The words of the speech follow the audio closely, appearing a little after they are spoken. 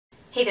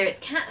Hey there, it's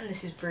Kat and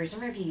this is Brews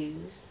and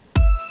Reviews.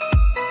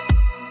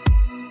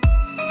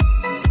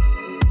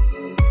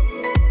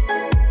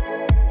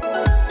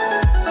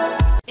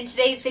 In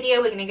today's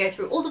video we're going to go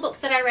through all the books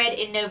that I read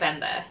in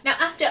November. Now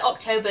after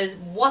October's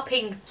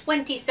whopping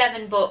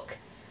 27 book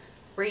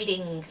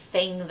reading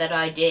thing that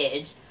I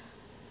did,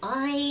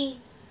 I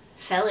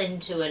fell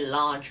into a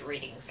large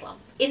reading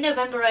slump. In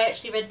November I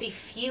actually read the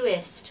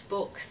fewest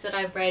books that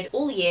I've read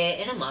all year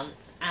in a month,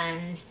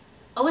 and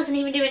I wasn't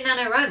even doing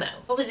NaNoWriMo.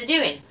 What was I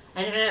doing?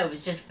 I don't know, it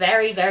was just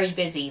very, very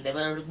busy. There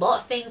were a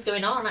lot of things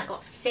going on. I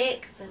got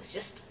sick. There was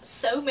just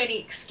so many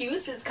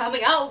excuses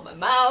coming out of my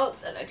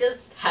mouth, and I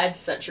just had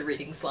such a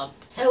reading slump.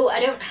 So I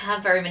don't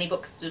have very many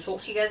books to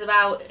talk to you guys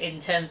about in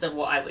terms of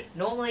what I would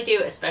normally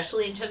do,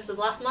 especially in terms of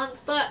last month,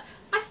 but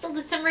I still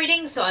did some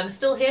reading, so I'm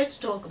still here to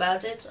talk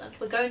about it, and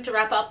we're going to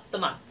wrap up the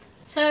month.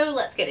 So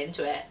let's get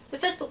into it. The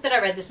first book that I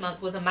read this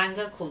month was a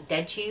manga called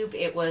DeadTube.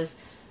 It was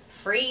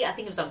free, I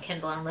think it was on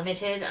Kindle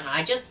Unlimited, and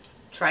I just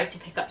tried to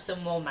pick up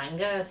some more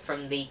manga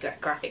from the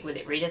Graphic With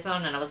It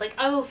readathon, and I was like,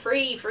 oh,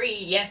 free,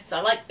 yes,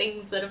 I like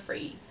things that are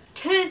free.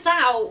 Turns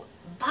out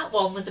that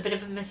one was a bit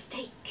of a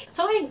mistake.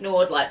 So I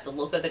ignored like the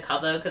look of the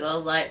cover because I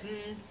was like,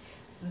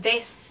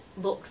 this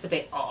looks a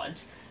bit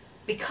odd.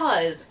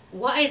 Because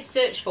what I had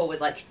searched for was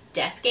like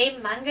Death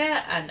Game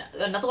manga, and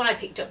another one I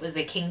picked up was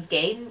The King's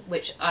Game,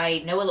 which I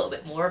know a little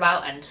bit more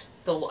about and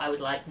thought I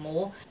would like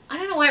more. I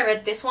don't know why I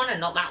read this one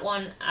and not that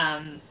one,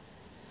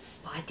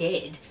 but I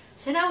did.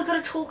 So now we've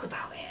got to talk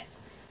about it.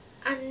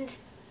 And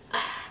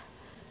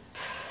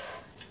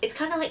it's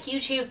kind of like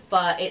YouTube,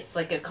 but it's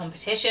like a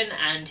competition,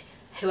 and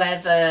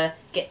whoever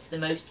gets the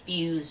most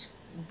views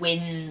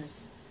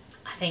wins,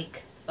 I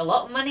think, a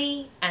lot of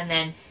money, and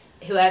then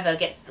whoever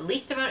gets the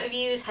least amount of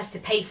views has to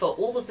pay for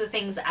all of the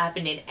things that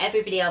happen in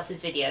everybody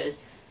else's videos.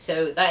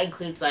 So that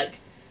includes like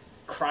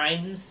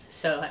crimes,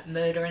 so like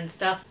murder and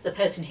stuff. The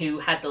person who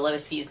had the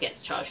lowest views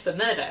gets charged for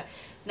murder.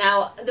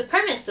 Now, the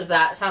premise of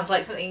that sounds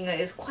like something that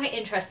is quite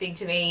interesting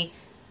to me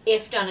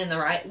if done in the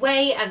right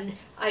way, and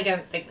I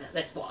don't think that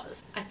this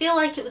was. I feel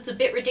like it was a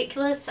bit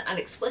ridiculous and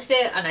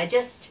explicit, and I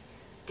just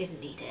didn't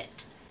need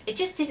it. It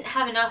just didn't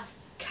have enough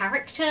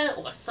character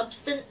or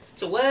substance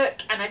to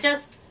work, and I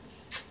just...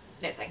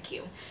 no thank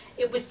you.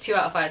 It was 2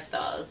 out of 5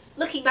 stars.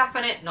 Looking back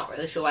on it, not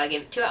really sure why I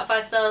gave it 2 out of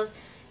 5 stars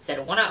instead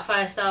of 1 out of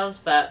 5 stars,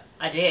 but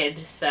I did,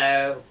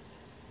 so...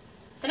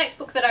 The next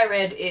book that I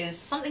read is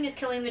Something Is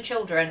Killing the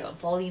Children,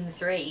 Volume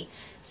 3.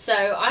 So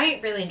I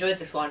really enjoyed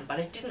this one, but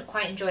I didn't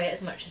quite enjoy it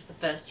as much as the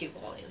first 2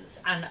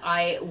 volumes. And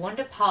I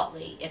wonder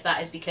partly if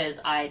that is because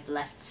I'd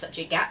left such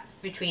a gap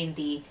between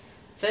the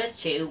first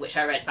 2, which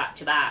I read back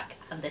to back,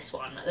 and this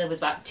one. There was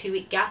about a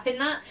 2-week gap in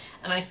that,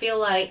 and I feel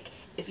like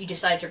if you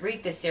decide to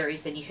read this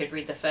series, then you should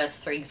read the first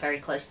 3 very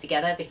close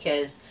together,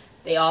 because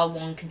they are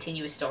one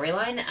continuous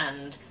storyline,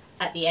 and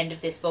at the end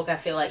of this book I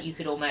feel like you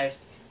could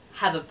almost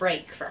have a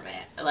break from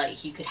it.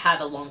 Like, you could have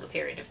a longer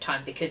period of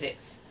time because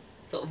it's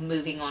sort of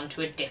moving on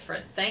to a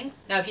different thing.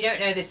 Now, if you don't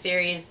know this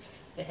series,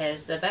 it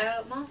is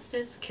about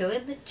monsters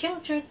killing the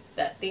children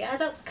that the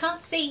adults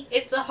can't see.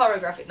 It's a horror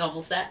graphic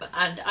novel set,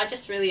 and I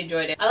just really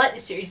enjoyed it. I like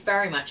this series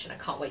very much, and I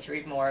can't wait to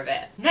read more of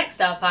it.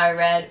 Next up, I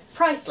read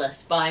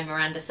Priceless by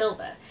Miranda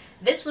Silva.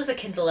 This was a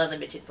Kindle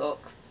Unlimited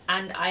book,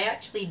 and I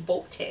actually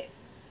bought it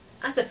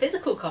as a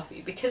physical copy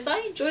because I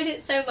enjoyed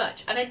it so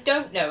much, and I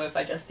don't know if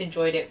I just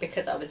enjoyed it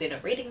because I was in a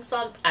reading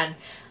slump and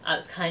I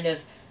was kind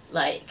of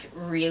like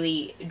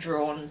really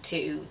drawn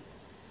to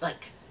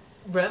like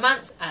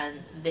romance and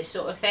this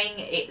sort of thing.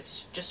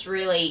 It's just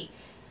really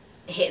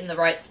hitting the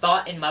right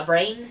spot in my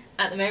brain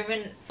at the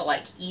moment for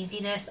like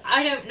easiness.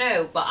 I don't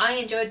know, but I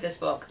enjoyed this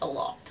book a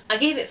lot. I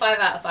gave it 5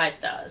 out of 5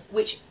 stars,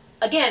 which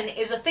again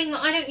is a thing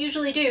that I don't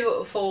usually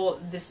do for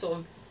this sort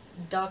of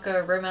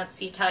darker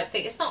romance-y type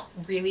thing. It's not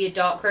really a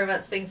dark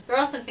romance thing. There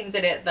are some things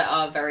in it that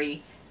are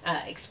very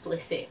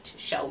explicit,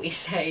 shall we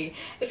say.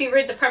 If you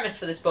read the premise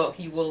for this book,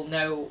 you will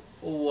know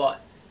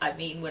what I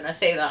mean when I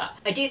say that.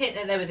 I do think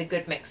that there was a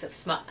good mix of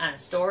smut and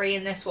story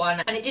in this one,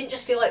 and it didn't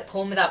just feel like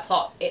porn without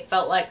plot. It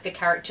felt like the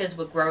characters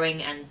were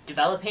growing and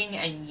developing,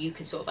 and you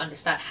could sort of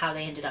understand how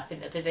they ended up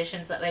in the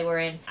positions that they were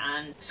in,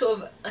 and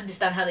sort of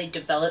understand how they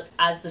developed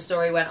as the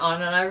story went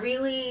on. And I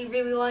really,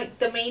 really liked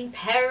the main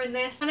pair in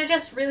this, and I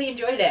just really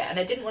enjoyed it, and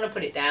I didn't want to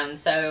put it down,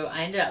 so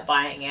I ended up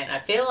buying it. And I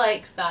feel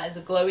like that is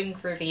a glowing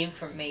review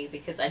from me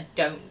because I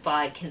don't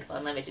buy Kindle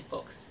Unlimited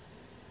books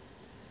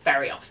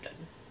very often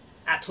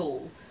at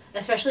all.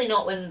 Especially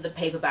not when the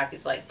paperback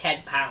is like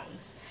 £10.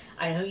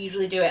 I don't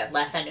usually do it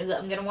unless I know that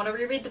I'm going to want to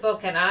reread the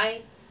book, and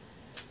I'm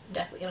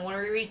definitely going to want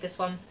to reread this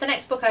one. The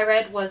next book I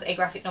read was a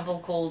graphic novel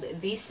called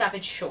These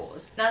Savage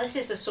Shores. Now this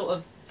is a sort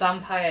of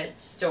vampire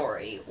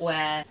story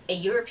where a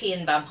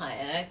European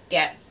vampire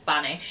gets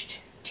banished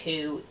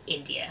to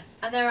India.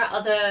 And there are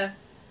other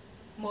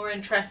more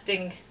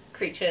interesting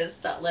creatures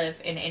that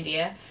live in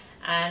India,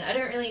 and I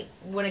don't really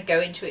want to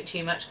go into it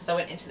too much because I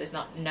went into this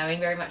not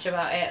knowing very much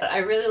about it, but I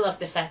really love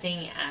the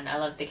setting and I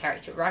love the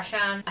character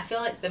Roshan. I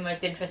feel like the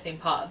most interesting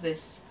part of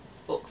this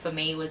book for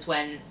me was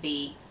when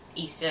the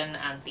Eastern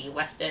and the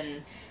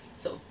Western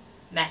sort of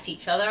met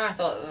each other. I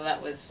thought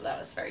that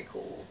was very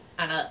cool.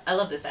 And I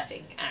love the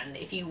setting, and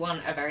if you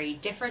want a very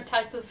different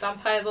type of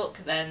vampire book,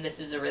 then this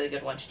is a really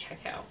good one to check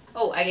out.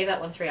 Oh, I gave that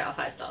one 3 out of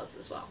 5 stars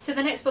as well. So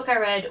the next book I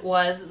read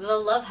was The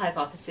Love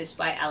Hypothesis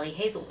by Ali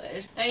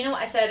Hazelwood. Now, you know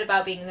what I said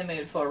about being in the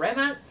mood for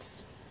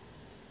romance?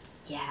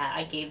 Yeah,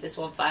 I gave this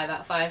one 5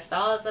 out of 5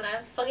 stars and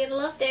I fucking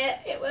loved it.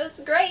 It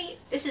was great.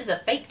 This is a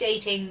fake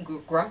dating,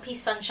 grumpy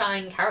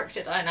sunshine,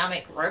 character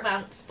dynamic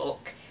romance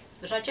book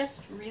that I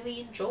just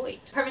really enjoyed.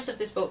 The premise of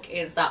this book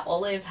is that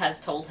Olive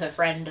has told her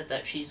friend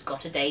that she's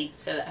got a date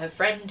so that her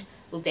friend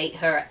will date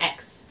her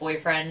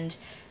ex-boyfriend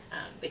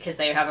because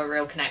they have a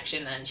real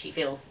connection, and she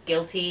feels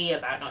guilty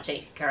about not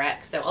dating her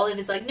ex. So Olive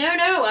is like,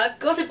 no, I've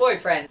got a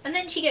boyfriend. And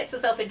then she gets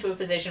herself into a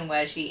position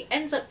where she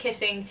ends up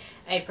kissing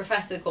a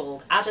professor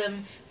called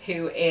Adam,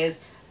 who is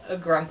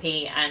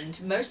grumpy,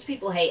 and most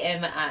people hate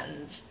him,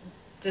 and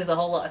there's a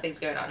whole lot of things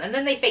going on. And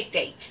then they fake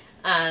date,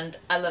 and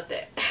I loved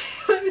it.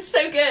 It was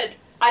so good.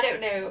 I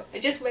don't know,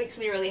 it just makes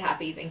me really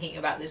happy thinking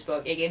about this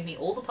book. It gave me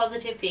all the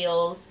positive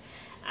feels,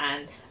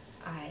 and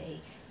I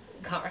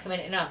can't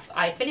recommend it enough.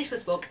 I finished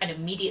this book and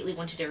immediately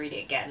wanted to read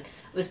it again.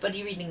 I was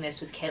buddy reading this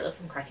with Kayla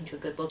from Crack Into a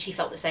Good Book. She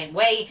felt the same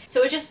way.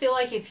 So I just feel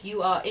like if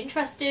you are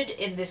interested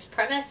in this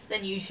premise,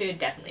 then you should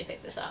definitely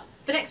pick this up.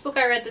 The next book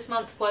I read this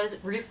month was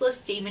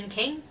Ruthless Demon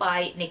King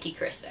by Nikki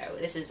Christo.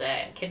 This is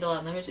a Kindle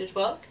Unlimited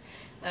book.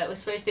 It was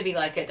supposed to be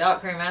like a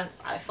dark romance.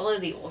 I follow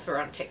the author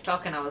on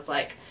TikTok and I was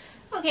like,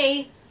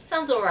 okay,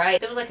 sounds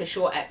alright. There was like a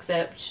short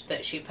excerpt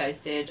that she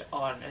posted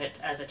on it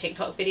as a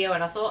TikTok video,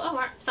 and I thought, oh,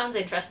 that sounds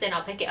interesting,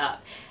 I'll pick it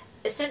up.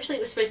 Essentially, it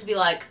was supposed to be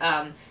like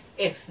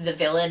if the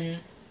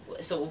villain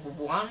sort of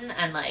won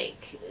and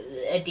like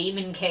a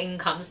demon king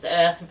comes to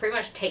Earth and pretty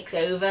much takes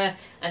over,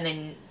 and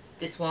then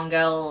this one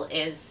girl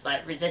is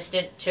like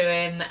resistant to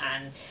him,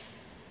 and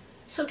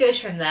so it goes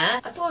from there.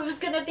 I thought it was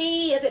going to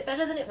be a bit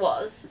better than it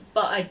was,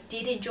 but I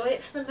did enjoy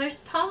it for the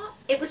most part.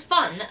 It was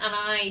fun, and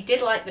I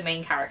did like the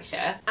main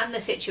character and the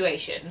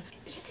situation.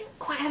 It just didn't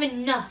quite have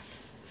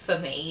enough for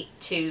me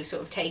to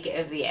sort of take it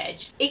over the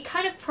edge. It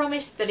kind of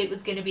promised that it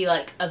was going to be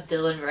like a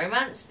villain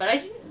romance, but I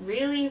didn't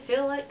really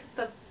feel like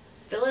the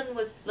villain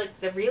was like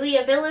really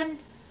a villain,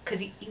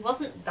 because he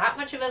wasn't that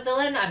much of a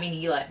villain. I mean,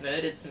 he like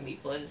murdered some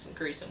people in some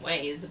gruesome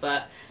ways,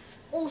 but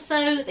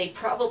also they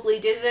probably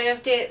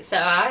deserved it, so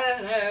I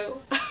don't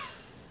know.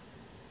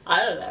 I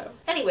don't know.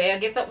 Anyway, I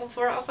give that one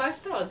 4 out of 5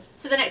 stars.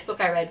 So the next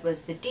book I read was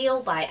The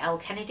Deal by Elle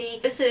Kennedy.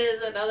 This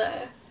is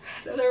another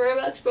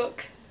romance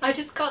book. I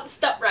just can't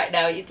stop right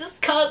now. You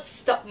just can't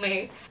stop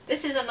me.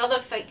 This is another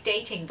fake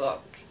dating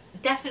book.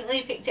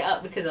 Definitely picked it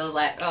up because I was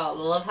like, oh,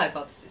 The Love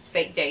Hypothesis,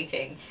 fake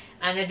dating.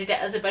 And I did it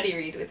as a buddy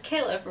read with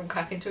Kayla from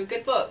Crack Into a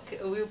Good Book.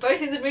 We were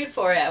both in the mood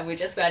for it and we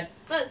just went,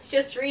 let's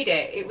just read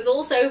it. It was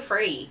also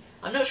free.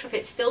 I'm not sure if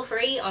it's still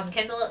free on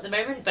Kindle at the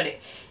moment, but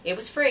it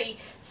was free.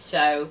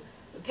 So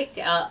we picked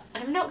it up,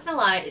 and I'm not gonna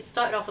lie, it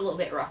started off a little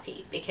bit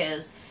rocky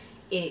because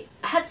it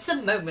had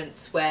some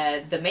moments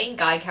where the main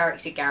guy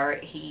character,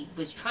 Garrett, he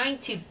was trying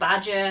to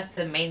badger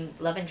the main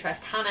love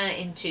interest, Hannah,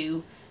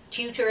 into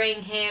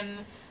tutoring him,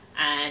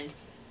 and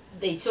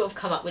they sort of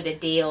come up with a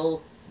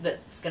deal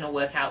that's going to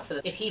work out for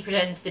them. If he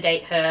pretends to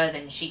date her,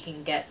 then she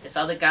can get this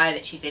other guy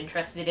that she's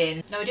interested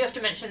in. Now, I do have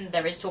to mention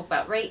there is talk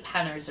about rape.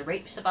 Hannah is a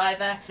rape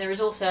survivor. There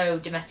is also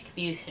domestic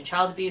abuse and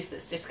child abuse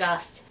that's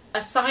discussed.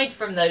 Aside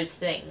from those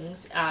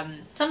things,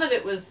 some of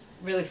it was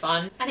really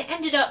fun, and it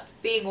ended up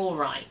being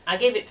alright. I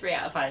gave it 3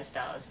 out of 5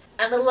 stars,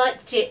 and I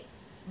liked it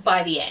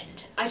by the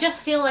end. I just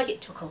feel like it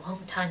took a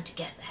long time to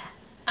get there.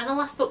 And the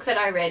last book that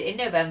I read in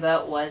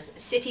November was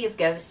City of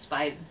Ghosts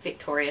by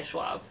Victoria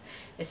Schwab.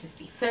 This is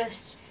the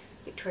first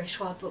Victoria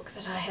Schwab book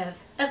that I have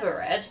ever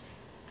read,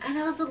 and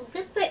I was a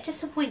little bit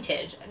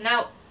disappointed.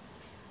 Now,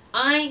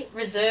 I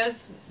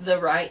reserve the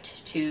right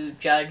to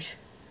judge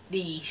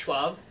the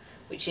Schwab,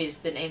 which is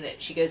the name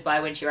that she goes by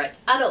when she writes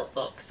adult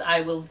books.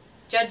 I will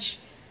judge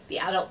the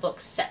adult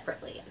books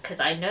separately, because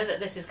I know that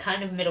this is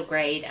kind of middle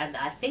grade, and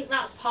I think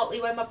that's partly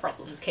where my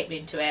problems came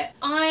into it.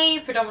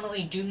 I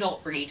predominantly do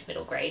not read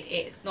middle grade.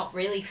 It's not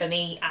really for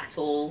me at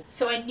all.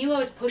 So I knew I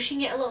was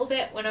pushing it a little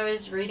bit when I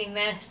was reading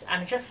this,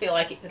 and I just feel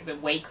like it could have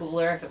been way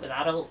cooler if it was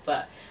adult,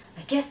 but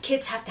I guess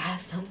kids have to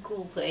have some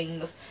cool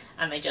things,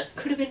 and they just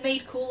could have been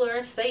made cooler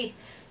if they,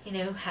 you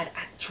know, had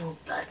actual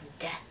blood and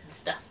death and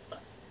stuff, but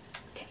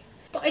okay.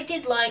 But I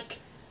did like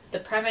the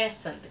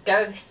premise and the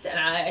ghosts, and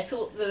I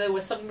thought that there were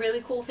some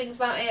really cool things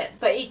about it,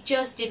 but it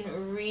just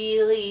didn't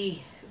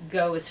really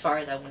go as far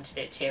as I wanted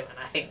it to, and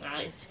I think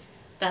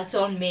that's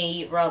on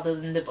me rather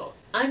than the book.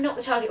 I'm not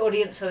the target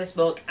audience for this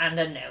book, and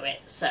I know it,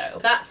 so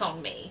that's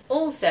on me.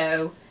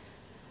 Also,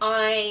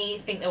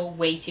 I think there were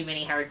way too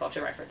many Harry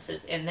Potter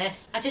references in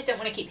this. I just don't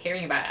want to keep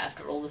hearing about it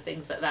after all the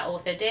things that that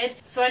author did.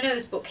 So I know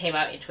this book came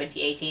out in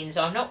 2018,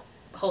 so I'm not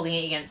holding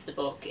it against the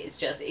book, it's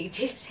just, it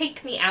did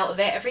take me out of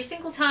it every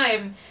single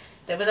time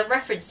there was a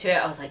reference to it.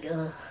 I was like,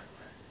 ugh,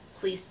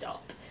 please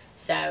stop.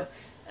 So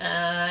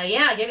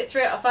Yeah, I give it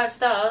 3 out of 5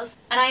 stars.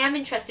 And I am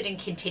interested in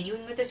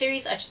continuing with the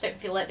series. I just don't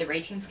feel like the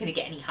rating's going to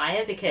get any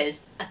higher because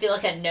I feel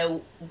like I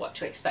know what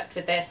to expect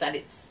with this and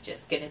it's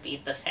just going to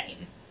be the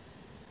same.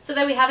 So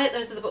there we have it.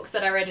 Those are the books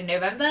that I read in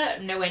November.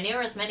 Nowhere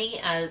near as many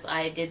as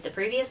I did the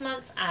previous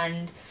month,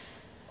 and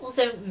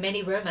also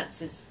many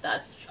romances.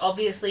 That's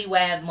obviously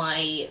where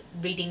my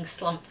reading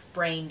slump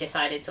brain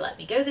decided to let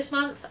me go this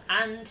month,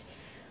 and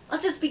I'll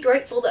just be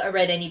grateful that I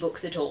read any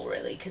books at all,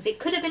 really, because it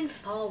could have been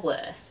far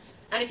worse.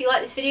 And if you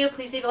like this video,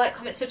 please leave a like,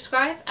 comment,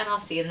 subscribe, and I'll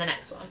see you in the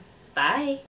next one. Bye!